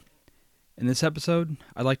In this episode,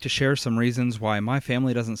 I'd like to share some reasons why my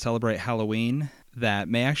family doesn't celebrate Halloween that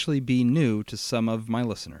may actually be new to some of my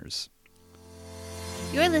listeners.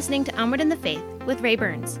 You're listening to Onward in the Faith with Ray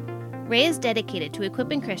Burns. Ray is dedicated to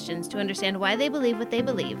equipping Christians to understand why they believe what they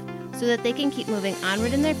believe so that they can keep moving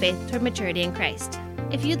onward in their faith toward maturity in Christ.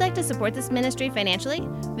 If you'd like to support this ministry financially,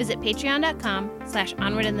 visit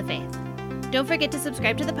patreon.com/onwardinthefaith. Don't forget to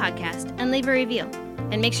subscribe to the podcast and leave a review.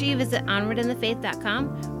 And make sure you visit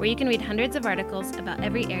onwardinthefaith.com, where you can read hundreds of articles about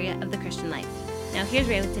every area of the Christian life. Now here's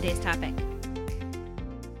Ray with today's topic.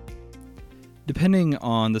 Depending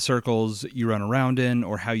on the circles you run around in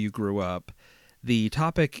or how you grew up, the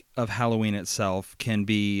topic of Halloween itself can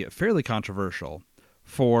be fairly controversial.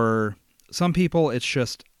 For some people, it's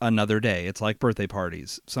just another day. It's like birthday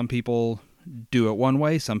parties. Some people do it one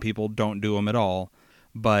way, some people don't do them at all.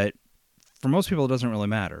 But for most people, it doesn't really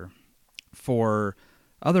matter. For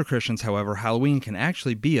other Christians, however, Halloween can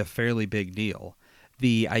actually be a fairly big deal.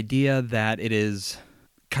 The idea that it is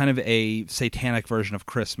kind of a satanic version of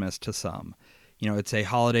Christmas to some. You know, it's a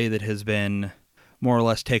holiday that has been more or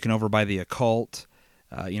less taken over by the occult.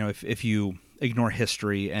 If you ignore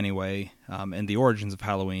history anyway, and the origins of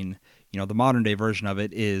Halloween, the modern day version of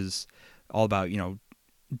it is all about,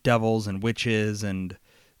 devils and witches and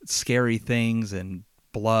scary things and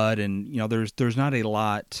blood. And, there's not a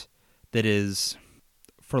lot that is,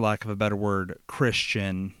 for lack of a better word,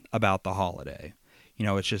 Christian about the holiday.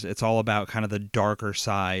 It's all about kind of the darker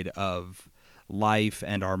side of life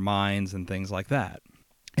and our minds and things like that.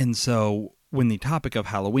 And so when the topic of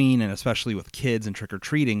Halloween, and especially with kids and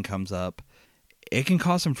trick-or-treating, comes up, it can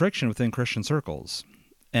cause some friction within Christian circles.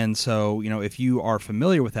 And so, if you are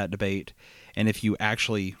familiar with that debate, and if you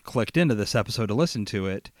actually clicked into this episode to listen to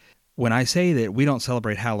it, when I say that we don't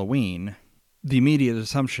celebrate Halloween, the immediate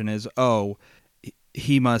assumption is,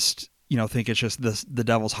 he must, think it's just the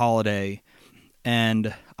devil's holiday.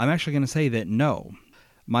 And I'm actually going to say that no.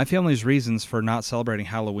 My family's reasons for not celebrating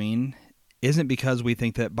Halloween isn't because we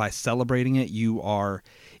think that by celebrating it, you are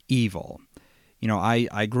evil.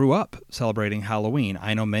 I grew up celebrating Halloween.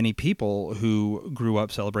 I know many people who grew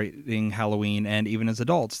up celebrating Halloween, and even as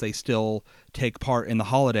adults, they still take part in the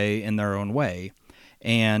holiday in their own way.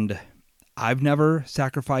 And I've never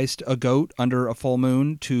sacrificed a goat under a full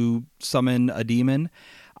moon to summon a demon.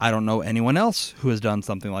 I don't know anyone else who has done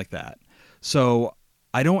something like that. So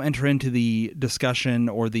I don't enter into the discussion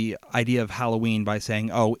or the idea of Halloween by saying,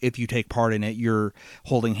 if you take part in it, you're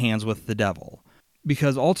holding hands with the devil.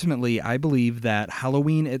 Because ultimately, I believe that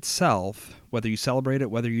Halloween itself, whether you celebrate it,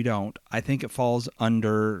 whether you don't, I think it falls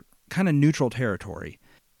under kind of neutral territory.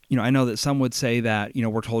 I know that some would say that,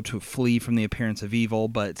 we're told to flee from the appearance of evil,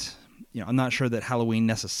 but, I'm not sure that Halloween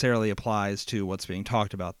necessarily applies to what's being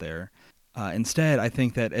talked about there. Instead, I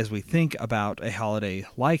think that as we think about a holiday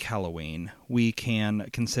like Halloween, we can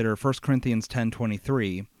consider 1 Corinthians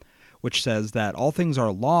 10:23, which says that all things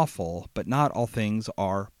are lawful, but not all things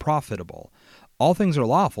are profitable. All things are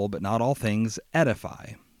lawful, but not all things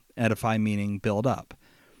edify. Edify meaning build up.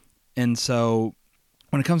 And so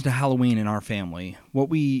when it comes to Halloween in our family, what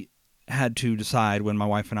we had to decide when my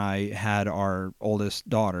wife and I had our oldest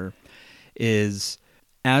daughter is,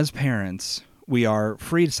 as parents, we are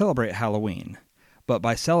free to celebrate Halloween. But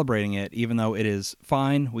by celebrating it, even though it is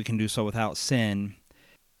fine, we can do so without sin,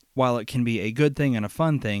 while it can be a good thing and a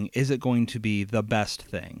fun thing, is it going to be the best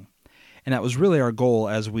thing? And that was really our goal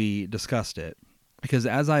as we discussed it. Because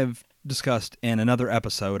as I've discussed in another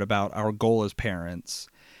episode about our goal as parents,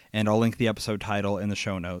 and I'll link the episode title in the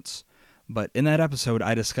show notes, but in that episode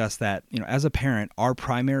I discussed that, as a parent, our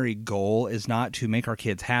primary goal is not to make our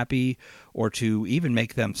kids happy or to even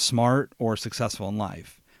make them smart or successful in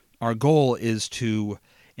life. Our goal is to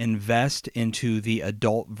invest into the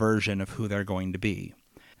adult version of who they're going to be.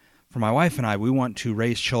 For my wife and I, we want to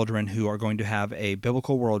raise children who are going to have a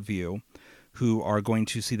biblical worldview, who are going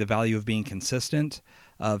to see the value of being consistent,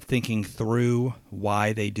 of thinking through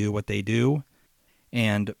why they do what they do.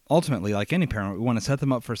 And ultimately, like any parent, we want to set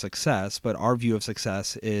them up for success, but our view of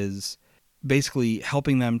success is basically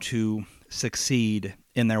helping them to succeed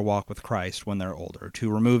in their walk with Christ when they're older, to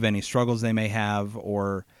remove any struggles they may have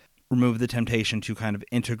or remove the temptation to kind of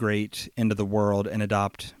integrate into the world and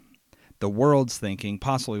adopt the world's thinking,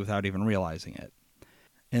 possibly without even realizing it.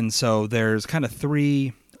 And so there's kind of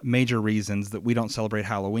three major reasons that we don't celebrate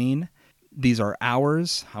Halloween. These are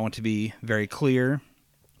ours. I want to be very clear,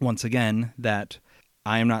 once again, that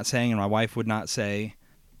I am not saying, and my wife would not say,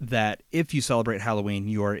 that if you celebrate Halloween,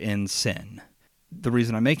 you are in sin. The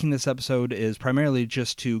reason I'm making this episode is primarily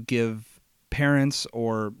just to give parents,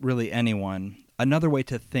 or really anyone, another way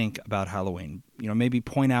to think about Halloween. Maybe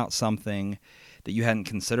point out something that you hadn't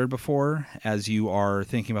considered before as you are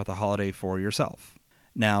thinking about the holiday for yourself.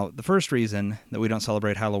 Now, the first reason that we don't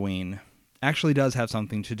celebrate Halloween actually does have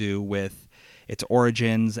something to do with its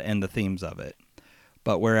origins and the themes of it.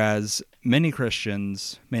 But whereas many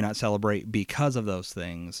Christians may not celebrate because of those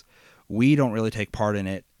things, we don't really take part in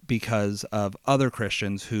it because of other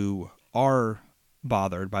Christians who are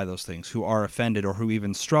bothered by those things, who are offended, or who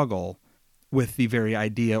even struggle with the very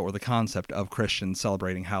idea or the concept of Christians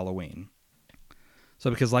celebrating Halloween. So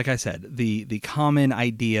because, like I said, the common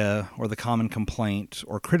idea or the common complaint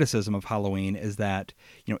or criticism of Halloween is that,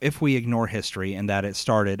 if we ignore history and that it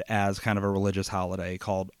started as kind of a religious holiday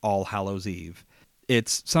called All Hallows Eve,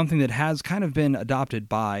 it's something that has kind of been adopted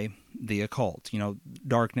by the occult,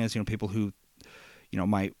 darkness, people who,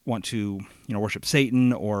 might want to, worship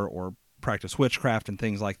Satan or practice witchcraft and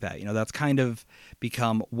things like that. That's kind of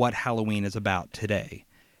become what Halloween is about today.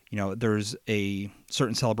 There's a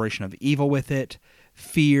certain celebration of evil with it.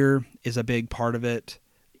 Fear is a big part of it,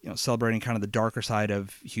 celebrating kind of the darker side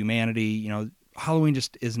of humanity. Halloween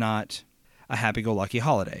just is not a happy-go-lucky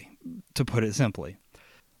holiday, to put it simply.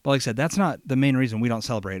 But like I said, that's not the main reason we don't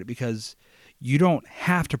celebrate it, because you don't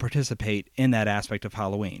have to participate in that aspect of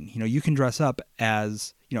Halloween. You can dress up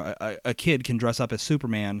as, a kid can dress up as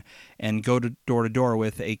Superman and go to door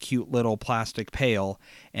with a cute little plastic pail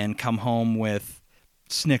and come home with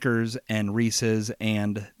Snickers and Reese's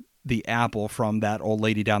and the apple from that old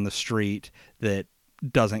lady down the street that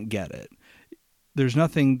doesn't get it. There's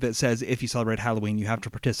nothing that says if you celebrate Halloween, you have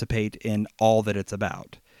to participate in all that it's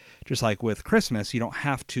about. Just like with Christmas, you don't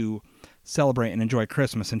have to celebrate and enjoy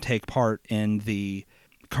Christmas and take part in the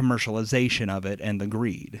commercialization of it and the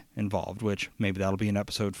greed involved, which maybe that'll be an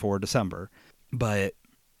episode for December. But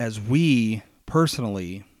as we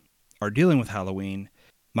personally are dealing with Halloween,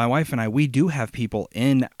 my wife and I, we do have people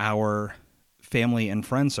in our family and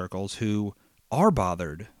friend circles who are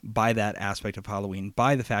bothered by that aspect of Halloween,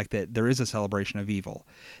 by the fact that there is a celebration of evil,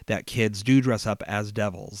 that kids do dress up as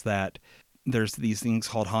devils, that there's these things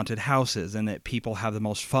called haunted houses, and that people have the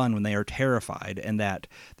most fun when they are terrified, and that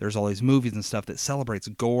there's all these movies and stuff that celebrates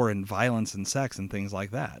gore and violence and sex and things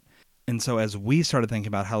like that. And so as we started thinking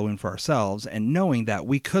about Halloween for ourselves and knowing that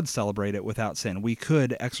we could celebrate it without sin, we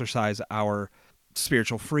could exercise our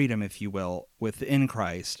spiritual freedom, if you will, within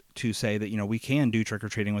Christ to say that, we can do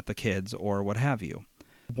trick-or-treating with the kids or what have you.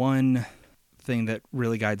 One thing that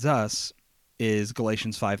really guides us is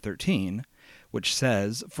Galatians 5:13, which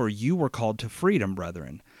says, "For you were called to freedom,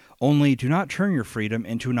 brethren. Only do not turn your freedom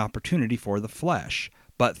into an opportunity for the flesh,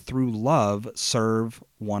 but through love serve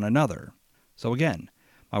one another." So again,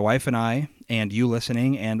 my wife and I, and you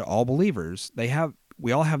listening, and all believers,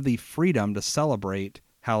 we all have the freedom to celebrate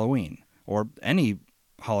Halloween, or any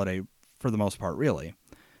holiday for the most part, really.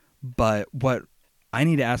 But what I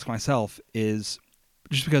need to ask myself is,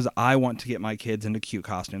 just because I want to get my kids into cute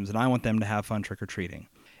costumes and I want them to have fun trick-or-treating,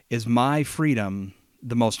 is my freedom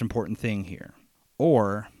the most important thing here?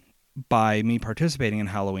 Or by me participating in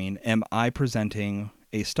Halloween, am I presenting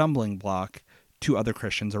a stumbling block to other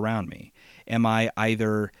Christians around me? Am I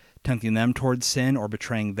either tempting them towards sin or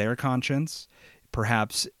betraying their conscience?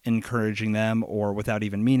 Perhaps encouraging them, or without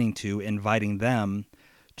even meaning to, inviting them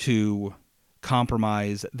to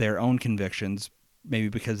compromise their own convictions, maybe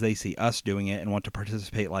because they see us doing it and want to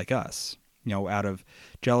participate like us, out of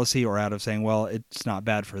jealousy or out of saying, well, it's not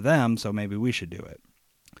bad for them, so maybe we should do it.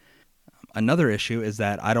 Another issue is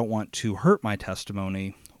that I don't want to hurt my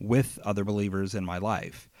testimony with other believers in my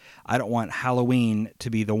life. I don't want Halloween to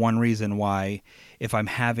be the one reason why, if I'm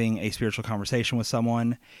having a spiritual conversation with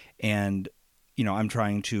someone and I'm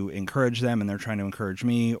trying to encourage them and they're trying to encourage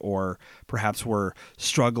me, or perhaps we're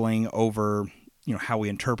struggling over, how we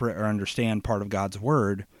interpret or understand part of God's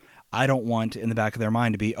word, I don't want in the back of their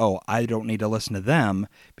mind to be, I don't need to listen to them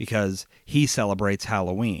because he celebrates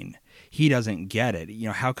Halloween. He doesn't get it.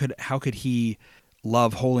 How could he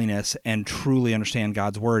love holiness and truly understand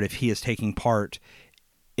God's word if he is taking part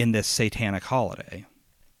in this satanic holiday?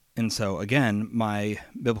 And so again, my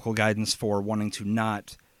biblical guidance for wanting to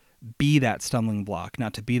not be that stumbling block,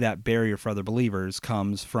 not to be that barrier for other believers,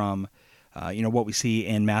 comes from what we see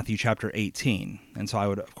in Matthew chapter 18. And so I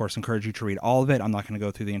would, of course, encourage you to read all of it. I'm not going to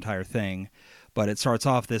go through the entire thing, but it starts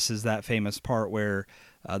off, this is that famous part where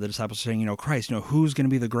the disciples are saying, Christ, who's going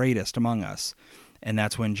to be the greatest among us? And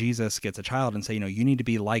that's when Jesus gets a child and say, you need to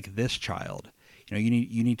be like this child. You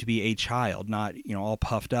need to be a child, not, all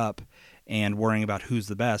puffed up and worrying about who's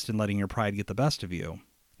the best and letting your pride get the best of you.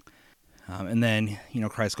 And then,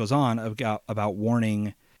 Christ goes on about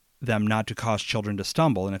warning them not to cause children to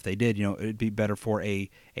stumble. And if they did, it'd be better for a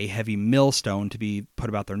heavy millstone to be put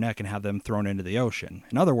about their neck and have them thrown into the ocean.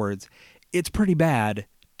 In other words, it's pretty bad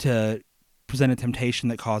to present a temptation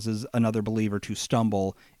that causes another believer to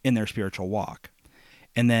stumble in their spiritual walk.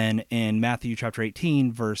 And then in Matthew chapter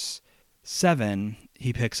 18, verse 7,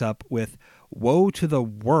 he picks up with, "Woe to the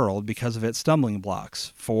world because of its stumbling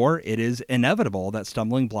blocks, for it is inevitable that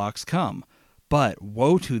stumbling blocks come. But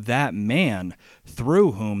woe to that man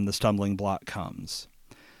through whom the stumbling block comes."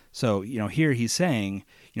 So, here he's saying,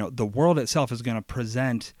 the world itself is going to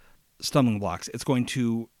present stumbling blocks. It's going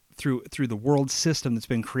to, through the world system that's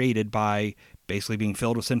been created by basically being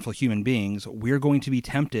filled with sinful human beings, we're going to be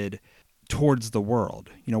tempted towards the world.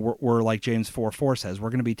 We're like James 4:4 says, we're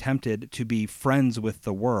going to be tempted to be friends with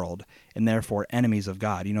the world and therefore enemies of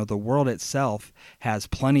God. The world itself has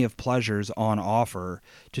plenty of pleasures on offer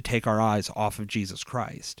to take our eyes off of Jesus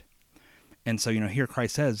Christ. And so, here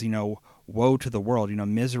Christ says, woe to the world,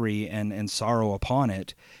 misery and sorrow upon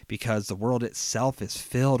it, because the world itself is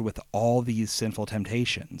filled with all these sinful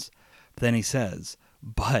temptations. But then he says,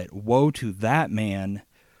 but woe to that man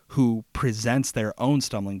who presents their own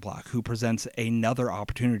stumbling block, who presents another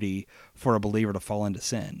opportunity for a believer to fall into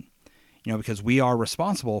sin. Because we are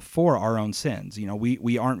responsible for our own sins.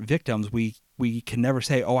 We aren't victims. We can never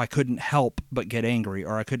say, oh, I couldn't help but get angry,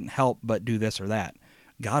 or I couldn't help but do this or that.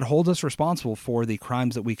 God holds us responsible for the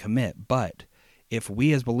crimes that we commit, but if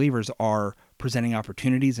we as believers are presenting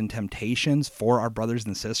opportunities and temptations for our brothers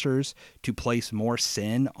and sisters to place more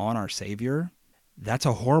sin on our Savior, that's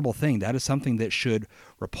a horrible thing. That is something that should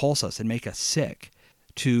repulse us and make us sick,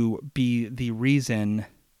 to be the reason,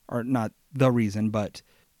 or not the reason, but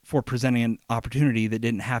for presenting an opportunity that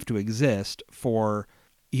didn't have to exist, for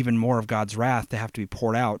even more of God's wrath to have to be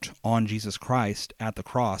poured out on Jesus Christ at the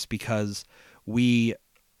cross, because we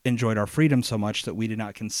enjoyed our freedom so much that we did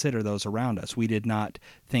not consider those around us. We did not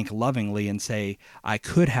think lovingly and say, I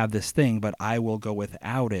could have this thing, but I will go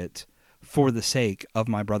without it for the sake of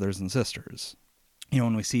my brothers and sisters.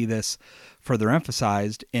 When we see this further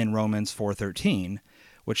emphasized in Romans 4:13,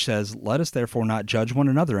 which says, "Let us therefore not judge one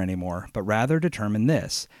another anymore, but rather determine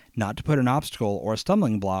this, not to put an obstacle or a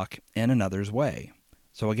stumbling block in another's way."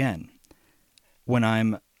 So again, when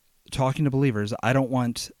I'm talking to believers, I don't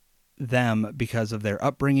want them, because of their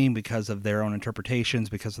upbringing, because of their own interpretations,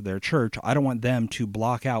 because of their church, I don't want them to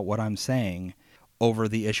block out what I'm saying over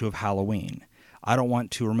the issue of Halloween. I don't want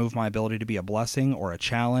to remove my ability to be a blessing or a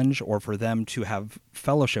challenge, or for them to have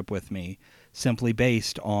fellowship with me simply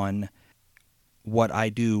based on what I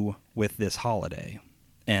do with this holiday.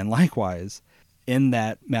 And likewise, in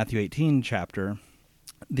that Matthew 18 chapter,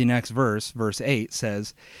 the next verse, verse 8,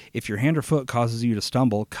 says, "If your hand or foot causes you to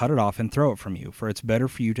stumble, cut it off and throw it from you, for it's better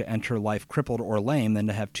for you to enter life crippled or lame than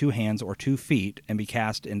to have 2 hands or 2 feet and be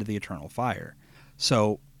cast into the eternal fire."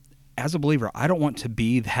 So, as a believer, I don't want to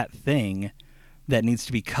be that thing that needs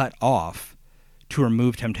to be cut off to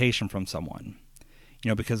remove temptation from someone.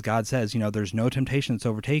 Because God says, there's no temptation that's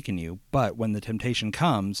overtaken you, but when the temptation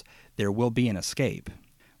comes, there will be an escape.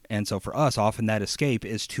 And so for us, often that escape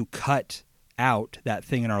is to cut out that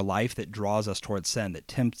thing in our life that draws us towards sin, that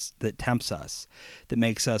tempts us, that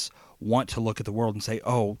makes us want to look at the world and say,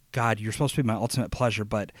 oh, God, you're supposed to be my ultimate pleasure,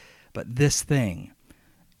 but this thing,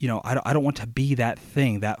 I don't want to be that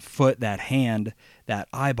thing, that foot, that hand, that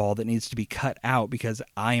eyeball that needs to be cut out because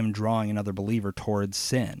I am drawing another believer towards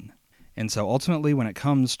sin. And so ultimately, when it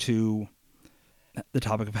comes to the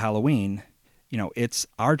topic of Halloween, it's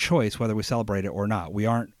our choice whether we celebrate it or not. We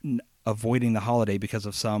aren't avoiding the holiday because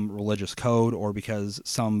of some religious code or because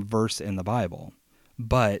some verse in the Bible.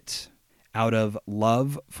 But out of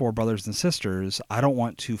love for brothers and sisters, I don't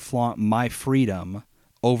want to flaunt my freedom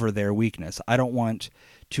over their weakness. I don't want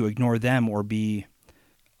to ignore them or be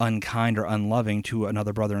unkind or unloving to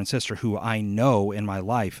another brother and sister who I know in my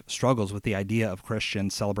life struggles with the idea of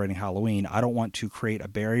Christians celebrating Halloween. I don't want to create a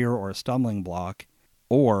barrier or a stumbling block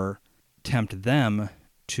or tempt them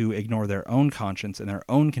to ignore their own conscience and their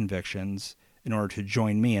own convictions in order to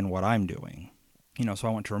join me in what I'm doing. So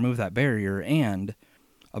I want to remove that barrier, and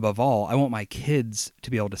above all, I want my kids to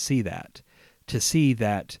be able to see that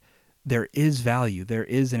there is value, there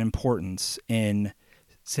is an importance in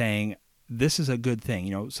saying, this is a good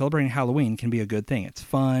thing. Celebrating Halloween can be a good thing. It's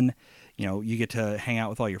fun. You get to hang out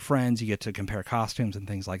with all your friends. You get to compare costumes and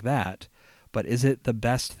things like that. But is it the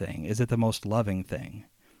best thing? Is it the most loving thing?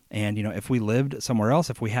 And, if we lived somewhere else,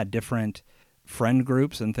 if we had different friend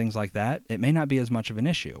groups and things like that, it may not be as much of an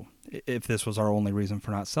issue if this was our only reason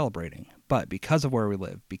for not celebrating. But because of where we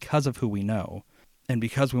live, because of who we know, and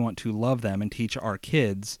because we want to love them and teach our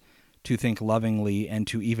kids to think lovingly and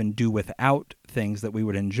to even do without things that we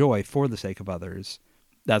would enjoy for the sake of others,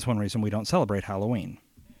 that's one reason we don't celebrate Halloween.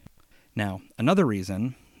 Now, another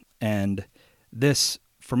reason, and this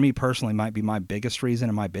for me personally, might be my biggest reason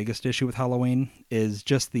and my biggest issue with Halloween is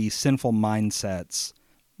just the sinful mindsets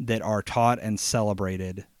that are taught and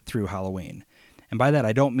celebrated through Halloween. And by that,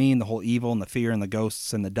 I don't mean the whole evil and the fear and the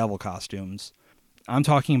ghosts and the devil costumes. I'm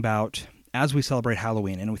talking about as we celebrate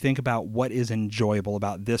Halloween and we think about what is enjoyable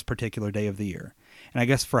about this particular day of the year. And I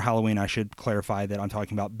guess for Halloween, I should clarify that I'm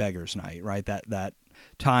talking about Beggars Night, right? That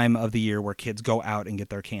time of the year where kids go out and get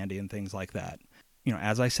their candy and things like that. You know,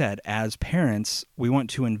 as I said, as parents, we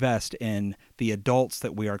want to invest in the adults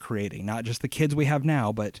that we are creating, not just the kids we have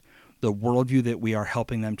now, but the worldview that we are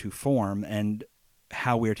helping them to form and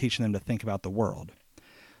how we are teaching them to think about the world.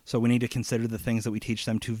 So we need to consider the things that we teach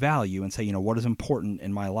them to value and say, you know, what is important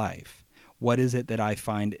in my life? What is it that I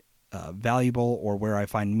find valuable or where I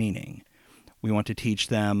find meaning? We want to teach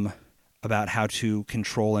them about how to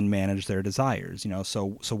control and manage their desires. You know,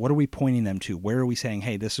 so what are we pointing them to? Where are we saying,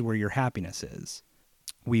 hey, this is where your happiness is?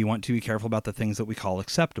 We want to be careful about the things that we call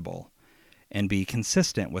acceptable and be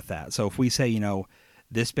consistent with that. So if we say, you know,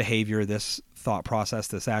 this behavior, this thought process,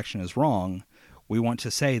 this action is wrong, we want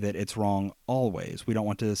to say that it's wrong always. We don't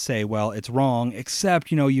want to say, well, it's wrong,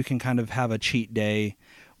 except, you know, you can kind of have a cheat day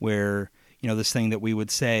where, you know, this thing that we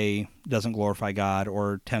would say doesn't glorify God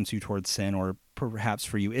or tempts you towards sin or perhaps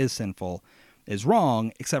for you is sinful is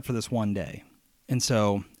wrong, except for this one day. And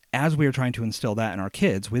so as we are trying to instill that in our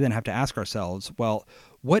kids, we then have to ask ourselves, well,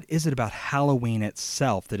 what is it about Halloween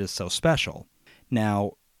itself that is so special?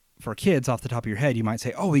 Now, for kids, off the top of your head, you might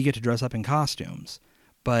say, oh, you get to dress up in costumes.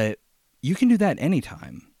 But you can do that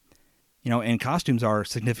anytime. You know, and costumes are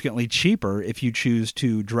significantly cheaper if you choose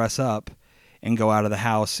to dress up and go out of the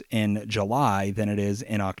house in July than it is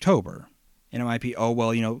in October. And it might be, oh,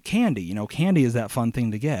 well, you know, candy. You know, candy is that fun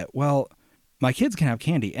thing to get. Well, my kids can have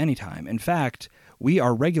candy anytime. In fact, we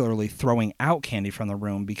are regularly throwing out candy from the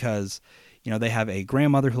room because, you know, they have a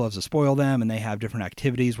grandmother who loves to spoil them, and they have different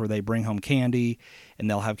activities where they bring home candy, and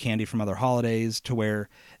they'll have candy from other holidays to where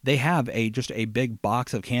they have just a big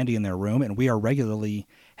box of candy in their room, and we are regularly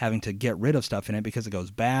having to get rid of stuff in it because it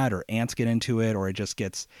goes bad or ants get into it or it just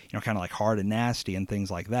gets, you know, kind of like hard and nasty and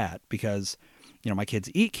things like that because, you know, my kids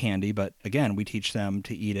eat candy, but again, we teach them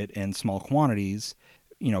to eat it in small quantities,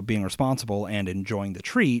 you know, being responsible and enjoying the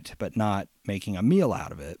treat, but not making a meal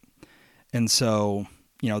out of it. And so,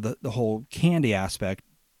 you know, the whole candy aspect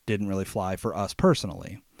didn't really fly for us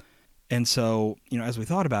personally. And so, you know, as we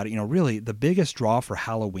thought about it, you know, really the biggest draw for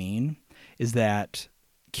Halloween is that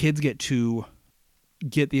kids get to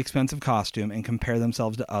get the expensive costume and compare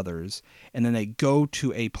themselves to others. And then they go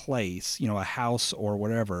to a place, you know, a house or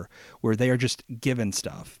whatever, where they are just given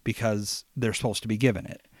stuff because they're supposed to be given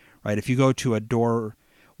it, right? If you go to a door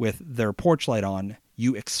with their porch light on,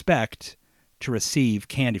 you expect to receive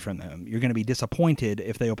candy from them. You're going to be disappointed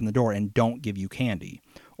if they open the door and don't give you candy.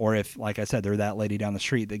 Or if, like I said, they're that lady down the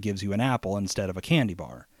street that gives you an apple instead of a candy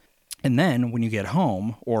bar. And then when you get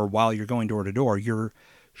home or while you're going door to door, you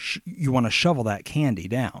want to shovel that candy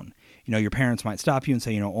down. You know, your parents might stop you and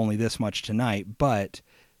say, you know, only this much tonight, but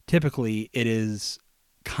typically it is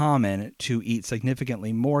common to eat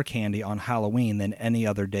significantly more candy on Halloween than any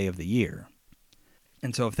other day of the year.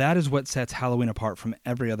 And so if that is what sets Halloween apart from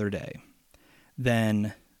every other day,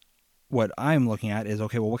 then what I'm looking at is,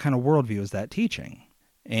 okay, well, what kind of worldview is that teaching?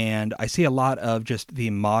 And I see a lot of just the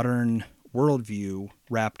modern worldview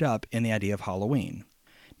wrapped up in the idea of Halloween.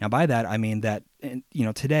 Now, by that, I mean that, you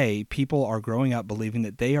know, today people are growing up believing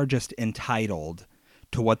that they are just entitled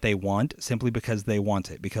to what they want simply because they want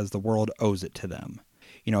it, because the world owes it to them.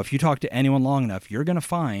 You know, if you talk to anyone long enough, you're going to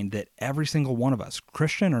find that every single one of us,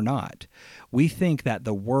 Christian or not, we think that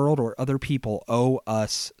the world or other people owe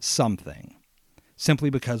us something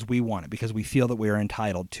simply because we want it, because we feel that we are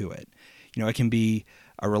entitled to it. You know, it can be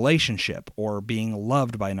a relationship or being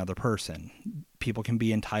loved by another person. People can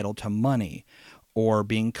be entitled to money or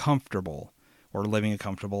being comfortable or living a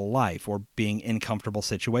comfortable life or being in comfortable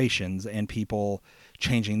situations and people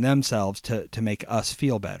changing themselves to make us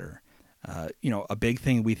feel better. You know, a big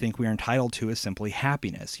thing we think we are entitled to is simply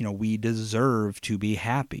happiness. You know, we deserve to be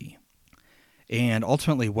happy. And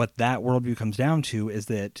ultimately what that worldview comes down to is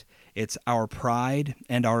that it's our pride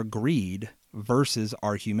and our greed versus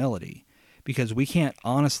our humility. Because we can't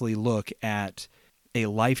honestly look at a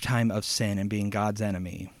lifetime of sin and being God's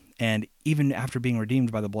enemy. And even after being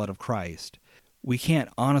redeemed by the blood of Christ, we can't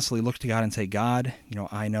honestly look to God and say, God, you know,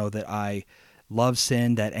 I know that I love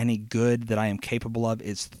sin, that any good that I am capable of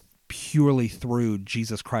is purely through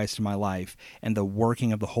Jesus Christ in my life and the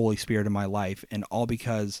working of the Holy Spirit in my life, and all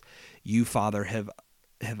because you, Father, have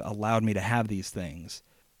allowed me to have these things.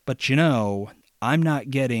 But you know, I'm not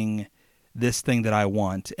getting this thing that I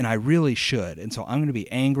want, and I really should. And so I'm going to be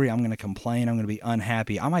angry. I'm going to complain. I'm going to be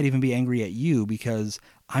unhappy. I might even be angry at you because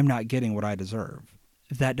I'm not getting what I deserve.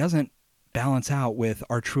 That doesn't balance out with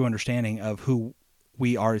our true understanding of who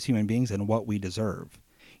we are as human beings and what we deserve.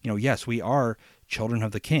 Yes, we are children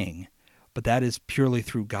of the King, but that is purely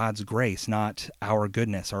through God's grace, not our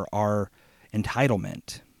goodness or our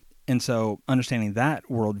entitlement. And so understanding that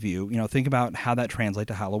worldview, think about how that translates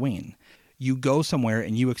to Halloween. You go somewhere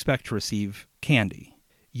and you expect to receive candy.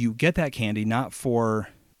 You get that candy not for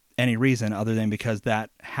any reason other than because that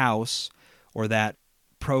house or that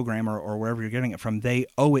program or wherever you're getting it from, they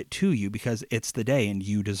owe it to you because it's the day and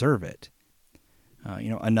you deserve it.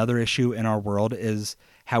 Another issue in our world is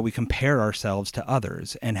how we compare ourselves to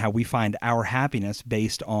others and how we find our happiness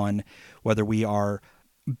based on whether we are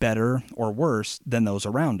better or worse than those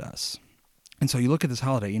around us. And so you look at this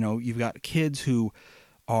holiday, you've got kids who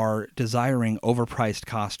are desiring overpriced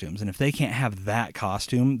costumes, and if they can't have that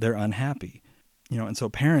costume, they're unhappy. And so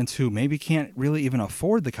parents who maybe can't really even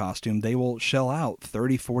afford the costume, they will shell out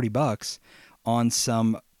 $30-$40 on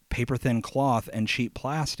some paper thin cloth and cheap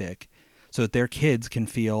plastic so that their kids can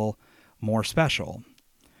feel more special.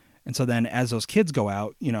 And so then as those kids go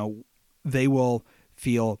out, they will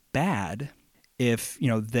feel bad if,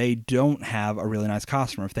 they don't have a really nice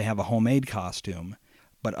costume, or if they have a homemade costume,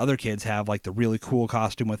 but other kids have like the really cool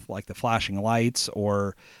costume with like the flashing lights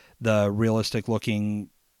or the realistic looking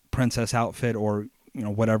princess outfit or,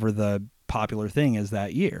 whatever the popular thing is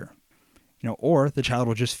that year. Or the child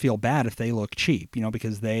will just feel bad if they look cheap,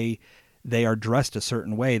 because they are dressed a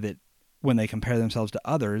certain way that when they compare themselves to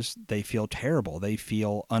others, they feel terrible. They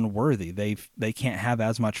feel unworthy. They can't have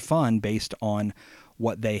as much fun based on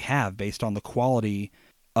what they have, based on the quality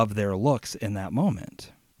of their looks in that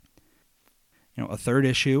moment. A third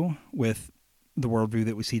issue with the worldview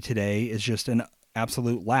that we see today is just an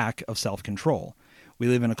absolute lack of self-control. We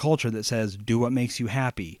live in a culture that says, do what makes you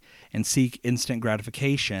happy and seek instant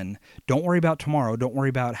gratification. Don't worry about tomorrow. Don't worry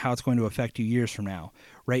about how it's going to affect you years from now.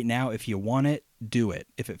 Right now, if you want it, do it.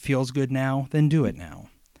 If it feels good now, then do it now.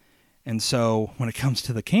 And so when it comes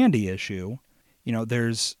to the candy issue,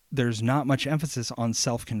 there's not much emphasis on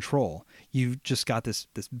self-control. You've just got this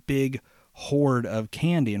big hoard of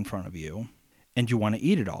candy in front of you, and you want to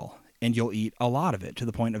eat it all. And you'll eat a lot of it to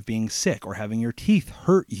the point of being sick or having your teeth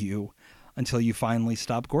hurt you until you finally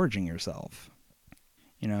stop gorging yourself.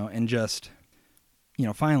 And just,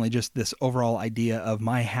 finally, just this overall idea of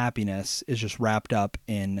my happiness is just wrapped up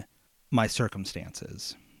in my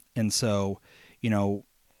circumstances. And so,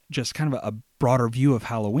 just kind of a broader view of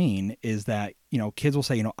Halloween is that, kids will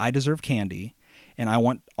say, I deserve candy and I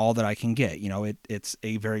want all that I can get. It's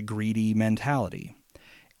a very greedy mentality.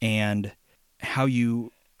 And how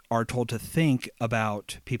you are told to think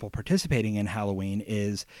about people participating in Halloween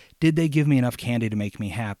is, did they give me enough candy to make me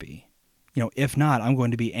happy? If not, I'm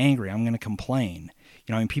going to be angry. I'm going to complain.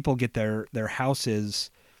 People get their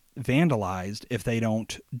houses vandalized if they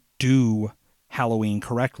don't do Halloween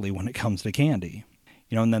correctly when it comes to candy.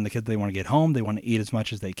 And then the kids, they want to get home. They want to eat as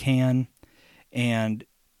much as they can. And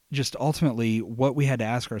just ultimately what we had to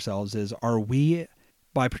ask ourselves is, are we,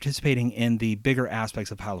 by participating in the bigger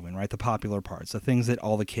aspects of Halloween, right, the popular parts, the things that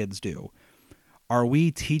all the kids do, are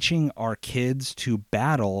we teaching our kids to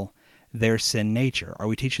battle their sin nature? Are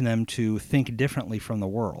we teaching them to think differently from the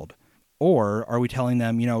world? Or are we telling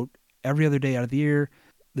them, every other day out of the year,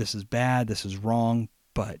 this is bad, this is wrong,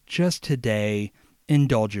 but just today,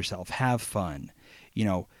 indulge yourself, have fun,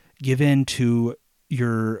 give in to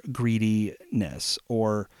your greediness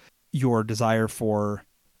or your desire for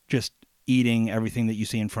just eating everything that you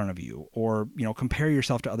see in front of you, or, compare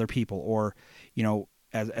yourself to other people, or,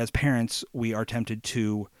 as parents, we are tempted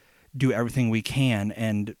to do everything we can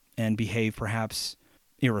and behave perhaps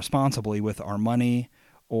irresponsibly with our money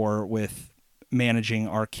or with managing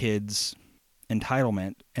our kids'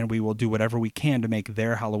 entitlement, and we will do whatever we can to make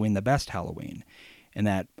their Halloween the best Halloween. And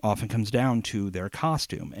that often comes down to their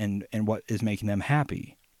costume and what is making them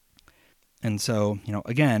happy. And so,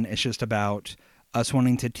 again, it's just about us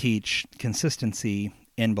wanting to teach consistency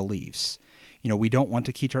in beliefs. We don't want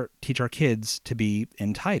to teach our kids to be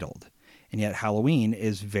entitled. And yet Halloween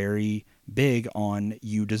is very big on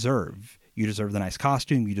you deserve. You deserve the nice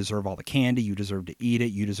costume. You deserve all the candy. You deserve to eat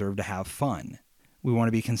it. You deserve to have fun. We want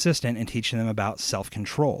to be consistent in teaching them about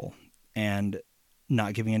self-control and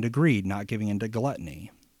not giving into greed, not giving into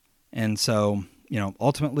gluttony. And so,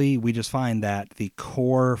 ultimately we just find that the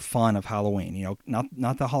core fun of Halloween,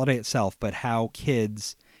 not the holiday itself, but how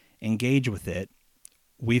kids engage with it,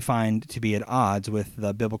 we find to be at odds with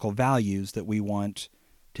the biblical values that we want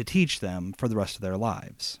to teach them for the rest of their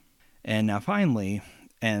lives. And now finally,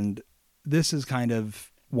 and this is kind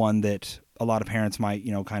of one that a lot of parents might,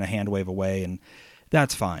 kind of hand wave away, and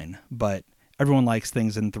that's fine. But everyone likes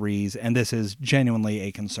things in threes, and this is genuinely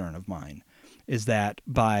a concern of mine, is that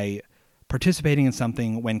by participating in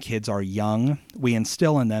something when kids are young, we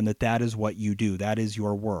instill in them that is what you do. That is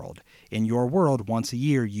your world. In your world, once a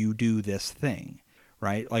year, you do this thing,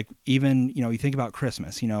 right? Like even, you think about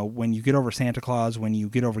Christmas, when you get over Santa Claus, when you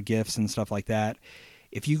get over gifts and stuff like that,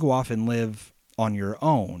 if you go off and live on your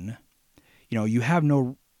own, you have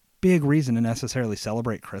no big reason to necessarily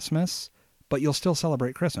celebrate Christmas, but you'll still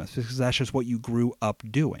celebrate Christmas because that's just what you grew up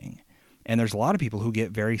doing. And there's a lot of people who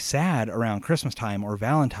get very sad around Christmas time or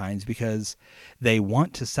Valentine's because they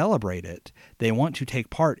want to celebrate it. They want to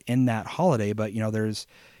take part in that holiday, but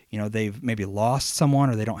they've maybe lost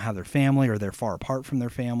someone, or they don't have their family, or they're far apart from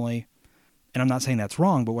their family. And I'm not saying that's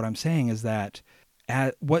wrong, but what I'm saying is that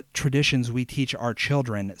what traditions we teach our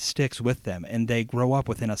children sticks with them, and they grow up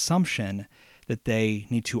with an assumption that they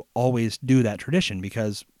need to always do that tradition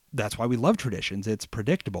because that's why we love traditions. It's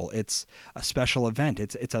predictable. It's a special event.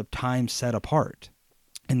 It's a time set apart.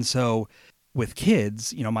 And so with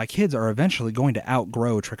kids, my kids are eventually going to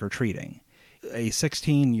outgrow trick-or-treating. A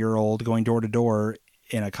 16-year-old going door to door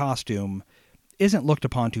in a costume isn't looked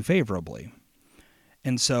upon too favorably.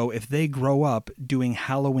 And so if they grow up doing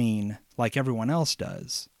Halloween like everyone else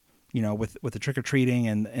does, with the trick-or-treating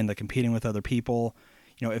and the competing with other people,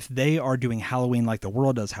 if they are doing Halloween like the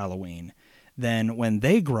world does Halloween, then when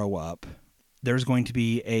they grow up, there's going to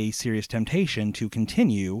be a serious temptation to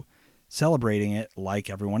continue celebrating it like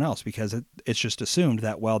everyone else because it's just assumed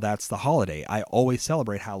that, well, that's the holiday. I always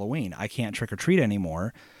celebrate Halloween. I can't trick-or-treat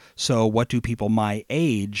anymore. So what do people my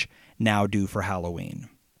age now do for Halloween?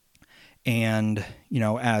 And,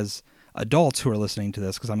 as adults who are listening to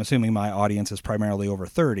this, because I'm assuming my audience is primarily over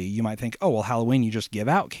 30, you might think, oh, well, Halloween, you just give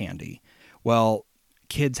out candy. Well,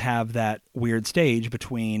 kids have that weird stage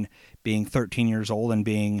between being 13 years old and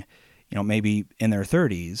being, maybe in their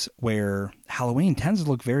 30s, where Halloween tends to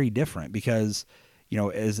look very different because,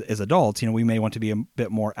 as adults, we may want to be a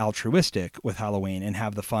bit more altruistic with Halloween and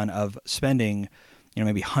have the fun of spending,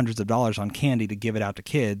 maybe hundreds of dollars on candy to give it out to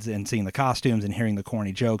kids and seeing the costumes and hearing the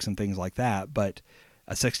corny jokes and things like that. But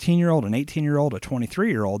a 16-year-old, an 18-year-old, a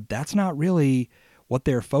 23-year-old, that's not really what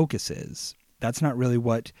their focus is. That's not really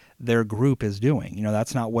what their group is doing.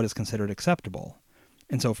 That's not what is considered acceptable.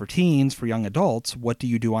 And so for teens, for young adults, what do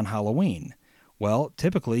you do on Halloween? Well,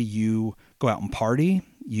 typically you go out and party,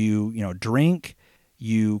 you drink,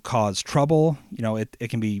 you cause trouble. It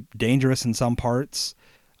can be dangerous in some parts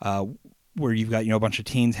where you've got, a bunch of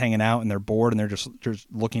teens hanging out and they're bored and they're just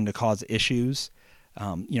looking to cause issues.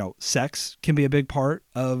 Sex can be a big part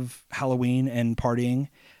of Halloween and partying.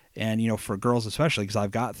 And, for girls especially, because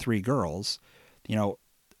I've got 3 girls,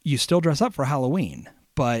 you still dress up for Halloween,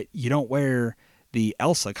 but you don't wear the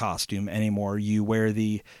Elsa costume anymore. You wear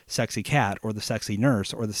the sexy cat or the sexy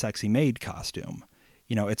nurse or the sexy maid costume.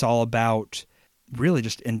 It's all about really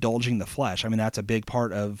just indulging the flesh. I mean, that's a big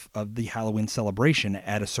part of the Halloween celebration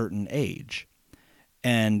at a certain age.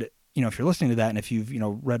 And, if you're listening to that and if you've,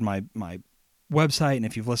 read my website and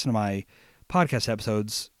if you've listened to my podcast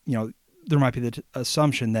episodes, there might be the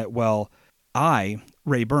assumption that, well,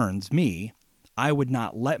 Ray Burns, I would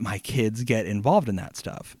not let my kids get involved in that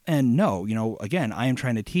stuff. And no, again, I am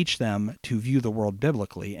trying to teach them to view the world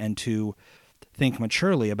biblically and to think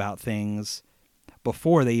maturely about things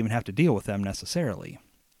before they even have to deal with them necessarily.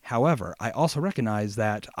 However, I also recognize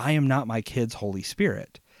that I am not my kids' Holy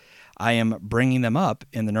Spirit. I am bringing them up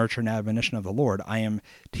in the nurture and admonition of the Lord. I am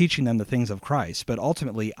teaching them the things of Christ, but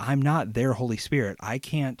ultimately I'm not their Holy Spirit. I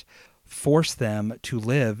can't force them to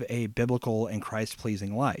live a biblical and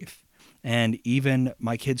Christ-pleasing life. And even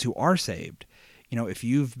my kids who are saved, if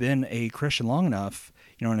you've been a Christian long enough,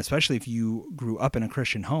 and especially if you grew up in a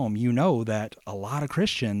Christian home, that a lot of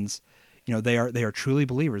Christians, they are truly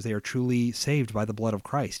believers. They are truly saved by the blood of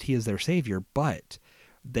Christ. He is their Savior, but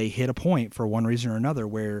they hit a point for one reason or another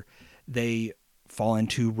where they fall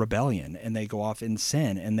into rebellion and they go off in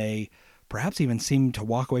sin and they perhaps even seem to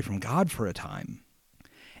walk away from God for a time.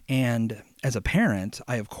 And as a parent,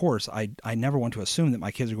 I never want to assume that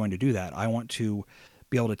my kids are going to do that. I want to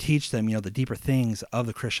be able to teach them, the deeper things of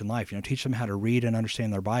the Christian life, teach them how to read and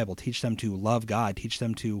understand their Bible, teach them to love God, teach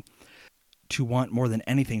them to want more than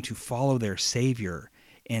anything to follow their Savior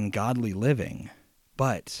in godly living.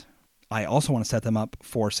 But I also want to set them up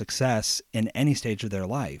for success in any stage of their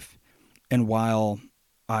life. And while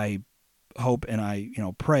I hope and I,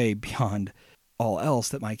 pray beyond all else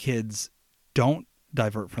that my kids don't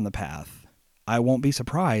divert from the path, I won't be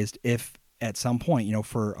surprised if at some point,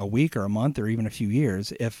 for a week or a month or even a few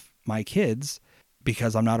years, if my kids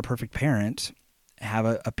because I'm not a perfect parent, have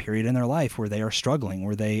a period in their life where they are struggling,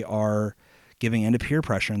 where they are giving into peer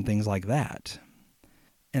pressure and things like that.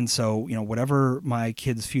 And so, whatever my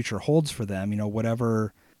kids' future holds for them,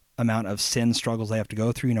 whatever amount of sin struggles they have to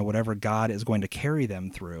go through, whatever God is going to carry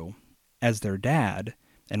them through as their dad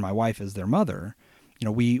and my wife as their mother,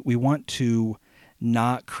 we want to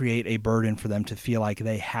not create a burden for them to feel like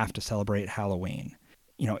they have to celebrate Halloween.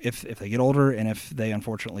 If they get older and if they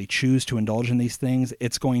unfortunately choose to indulge in these things,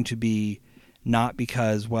 it's going to be not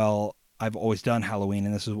because, well, I've always done Halloween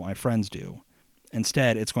and this is what my friends do.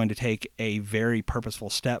 Instead, it's going to take a very purposeful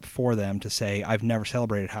step for them to say, I've never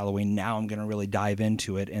celebrated Halloween. Now I'm going to really dive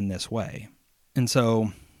into it in this way. And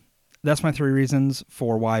so that's my 3 reasons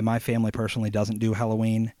for why my family personally doesn't do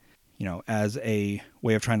Halloween, as a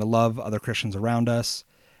way of trying to love other Christians around us,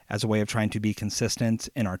 as a way of trying to be consistent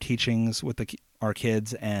in our teachings with our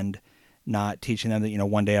kids and not teaching them that,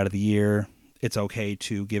 one day out of the year, it's okay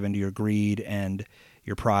to give into your greed and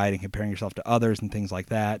your pride and comparing yourself to others and things like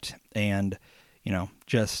that. And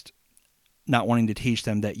just not wanting to teach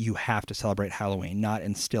them that you have to celebrate Halloween, not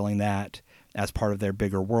instilling that as part of their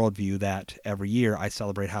bigger worldview that every year I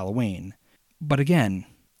celebrate Halloween. But again,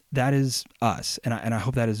 that is us. And I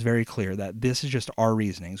hope that is very clear that this is just our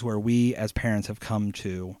reasonings where we as parents have come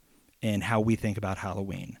to in how we think about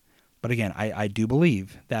Halloween. But again, I do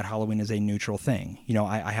believe that Halloween is a neutral thing.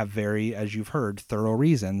 I have very, as you've heard, thorough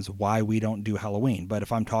reasons why we don't do Halloween. But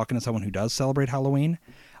if I'm talking to someone who does celebrate Halloween,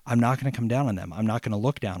 I'm not going to come down on them. I'm not going to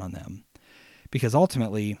look down on them. Because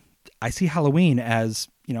ultimately, I see Halloween as,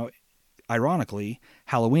 ironically,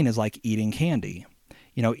 Halloween is like eating candy.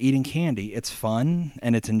 Eating candy, it's fun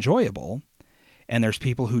and it's enjoyable. And there's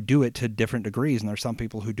people who do it to different degrees, and there's some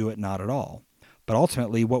people who do it not at all. But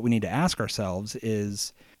ultimately, what we need to ask ourselves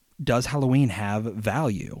is, does Halloween have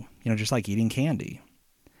value? Just like eating candy.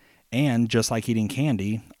 And just like eating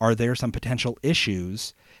candy, are there some potential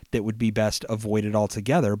issues that would be best avoided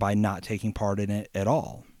altogether by not taking part in it at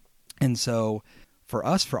all? And so for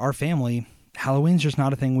us, for our family, Halloween's just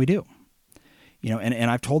not a thing we do.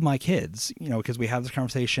 And I've told my kids, because we have this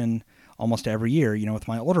conversation almost every year, with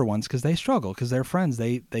my older ones, because they struggle, because their friends,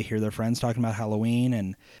 they hear their friends talking about Halloween,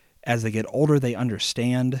 and as they get older, they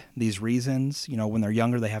understand these reasons. When they're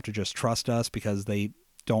younger, they have to just trust us because they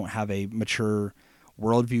don't have a mature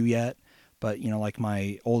worldview yet. But, like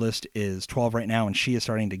my oldest is 12 right now, and she is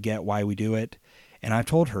starting to get why we do it. And I've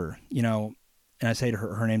told her, and I say to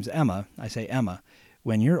her, her name's Emma. I say, Emma,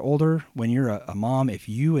 when you're older, when you're a mom, if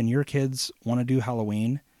you and your kids want to do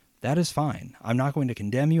Halloween, that is fine. I'm not going to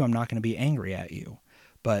condemn you. I'm not going to be angry at you.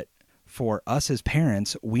 But for us as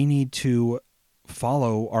parents, we need to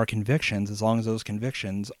follow our convictions as long as those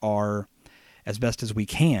convictions are, as best as we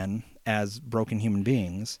can, as broken human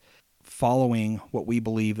beings, following what we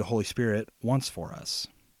believe the Holy Spirit wants for us.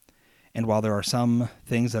 And while there are some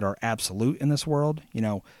things that are absolute in this world,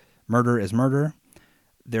 murder is murder,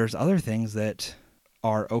 there's other things that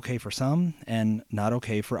are okay for some and not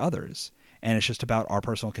okay for others. And it's just about our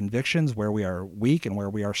personal convictions, where we are weak and where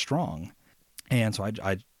we are strong. And so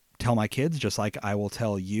I tell my kids, just like I will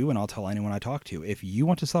tell you and I'll tell anyone I talk to, if you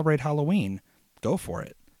want to celebrate Halloween, go for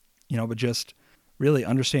it. But just really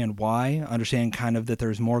understand why, understand kind of that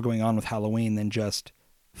there's more going on with Halloween than just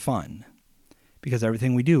fun. Because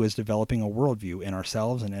everything we do is developing a worldview in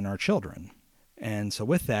ourselves and in our children. And so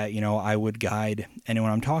with that, I would guide anyone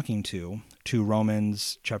I'm talking to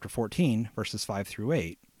Romans chapter 14, verses 5 through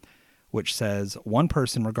 8, which says, one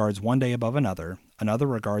person regards one day above another, another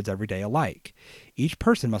regards every day alike. Each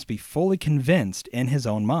person must be fully convinced in his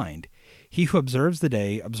own mind. He who observes the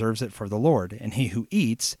day observes it for the Lord, and he who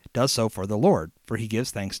eats does so for the Lord, for he gives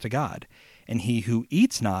thanks to God. And he who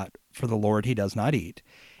eats not for the Lord he does not eat,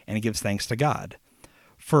 and he gives thanks to God.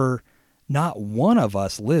 For not one of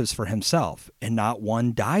us lives for himself, and not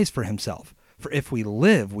one dies for himself. For if we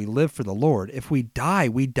live for the Lord. If we die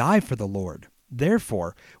for the Lord.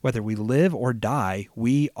 Therefore, whether we live or die,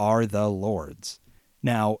 we are the Lord's.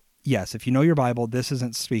 Now, yes, if you know your Bible, this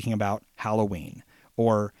isn't speaking about Halloween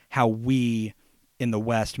or how we in the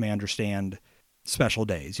West may understand special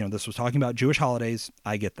days. This was talking about Jewish holidays.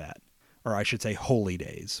 I get that. Or I should say holy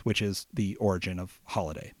days, which is the origin of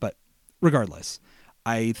holiday. But regardless,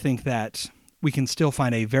 I think that we can still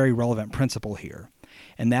find a very relevant principle here.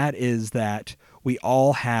 And that is that we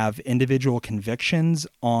all have individual convictions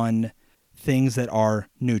on things that are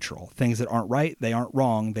neutral, things that aren't right, they aren't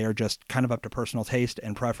wrong, they are just kind of up to personal taste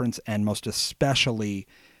and preference, and most especially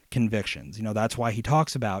convictions. That's why he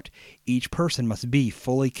talks about each person must be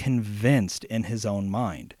fully convinced in his own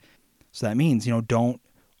mind. So that means, don't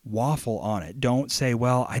waffle on it. Don't say,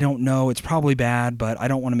 well, I don't know, it's probably bad, but I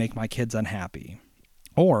don't want to make my kids unhappy.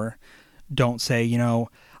 Or don't say,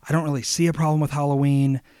 I don't really see a problem with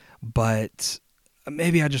Halloween, but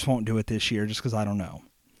maybe I just won't do it this year just because I don't know.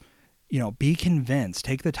 Be convinced,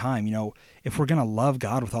 take the time. If we're going to love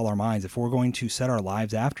God with all our minds, if we're going to set our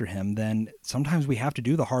lives after him, then sometimes we have to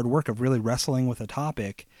do the hard work of really wrestling with a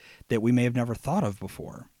topic that we may have never thought of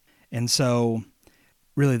before. And so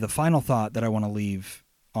really the final thought that I want to leave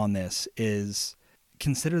on this is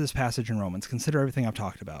consider this passage in Romans, consider everything I've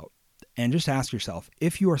talked about, and just ask yourself,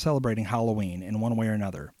 if you are celebrating Halloween in one way or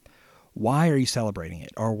another, why are you celebrating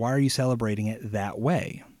it? Or why are you celebrating it that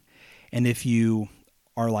way? And if you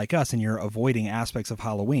are like us and you're avoiding aspects of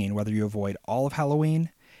Halloween, whether you avoid all of Halloween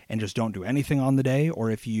and just don't do anything on the day,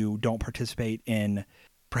 or if you don't participate in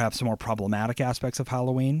perhaps the more problematic aspects of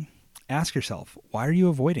Halloween, ask yourself, why are you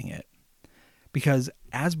avoiding it? Because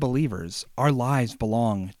as believers, our lives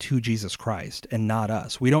belong to Jesus Christ and not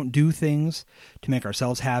us. We don't do things to make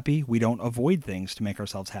ourselves happy. We don't avoid things to make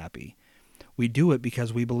ourselves happy. We do it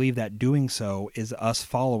because we believe that doing so is us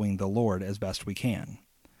following the Lord as best we can.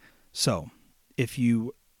 So, if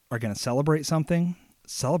you are going to celebrate something,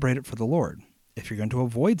 celebrate it for the Lord. If you're going to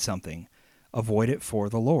avoid something, avoid it for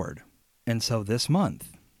the Lord. And so this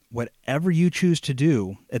month, whatever you choose to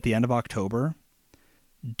do at the end of October,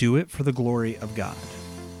 do it for the glory of God.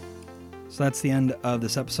 So that's the end of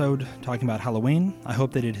this episode talking about Halloween. I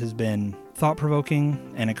hope that it has been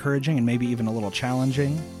thought-provoking and encouraging and maybe even a little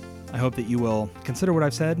challenging. I hope that you will consider what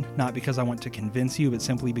I've said, not because I want to convince you, but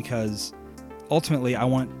simply because ultimately I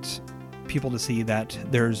want people to see that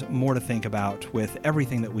there's more to think about with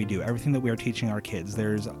everything that we do, everything that we are teaching our kids.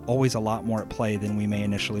 There's always a lot more at play than we may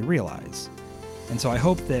initially realize. And so I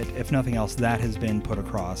hope that, if nothing else, that has been put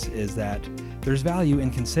across, is that there's value in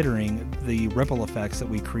considering the ripple effects that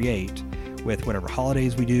we create with whatever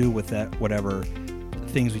holidays we do, with that whatever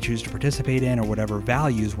things we choose to participate in, or whatever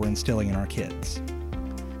values we're instilling in our kids.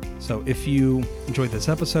 So if you enjoyed this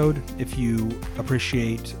episode, if you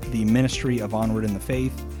appreciate the ministry of Onward in the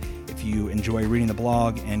Faith, if you enjoy reading the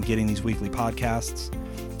blog and getting these weekly podcasts,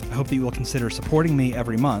 I hope that you will consider supporting me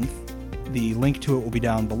every month. The link to it will be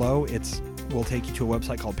down below. It will take you to a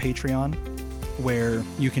website called Patreon, where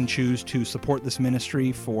you can choose to support this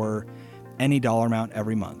ministry for any dollar amount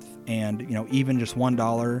every month. And, even just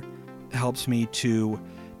 $1 helps me to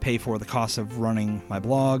pay for the cost of running my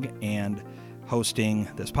blog and hosting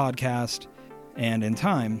this podcast. And in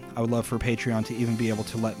time, I would love for Patreon to even be able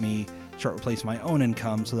to let me start replacing my own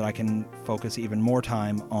income so that I can focus even more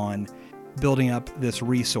time on building up this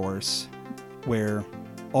resource, where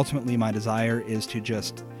ultimately my desire is to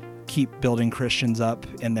just keep building Christians up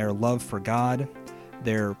in their love for God,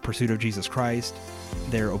 their pursuit of Jesus Christ,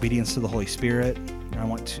 their obedience to the Holy Spirit. I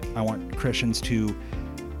want Christians to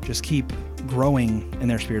just keep growing in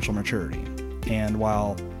their spiritual maturity. And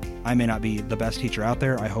while I may not be the best teacher out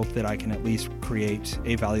there, I hope that I can at least create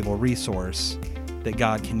a valuable resource that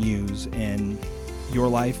God can use in your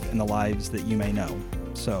life and the lives that you may know.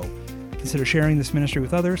 So consider sharing this ministry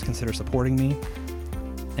with others, consider supporting me.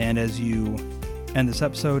 And as you end this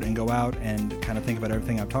episode and go out and kind of think about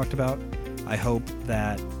everything I've talked about, I hope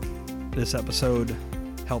that this episode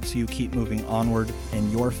helps you keep moving onward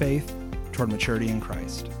in your faith toward maturity in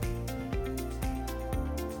Christ.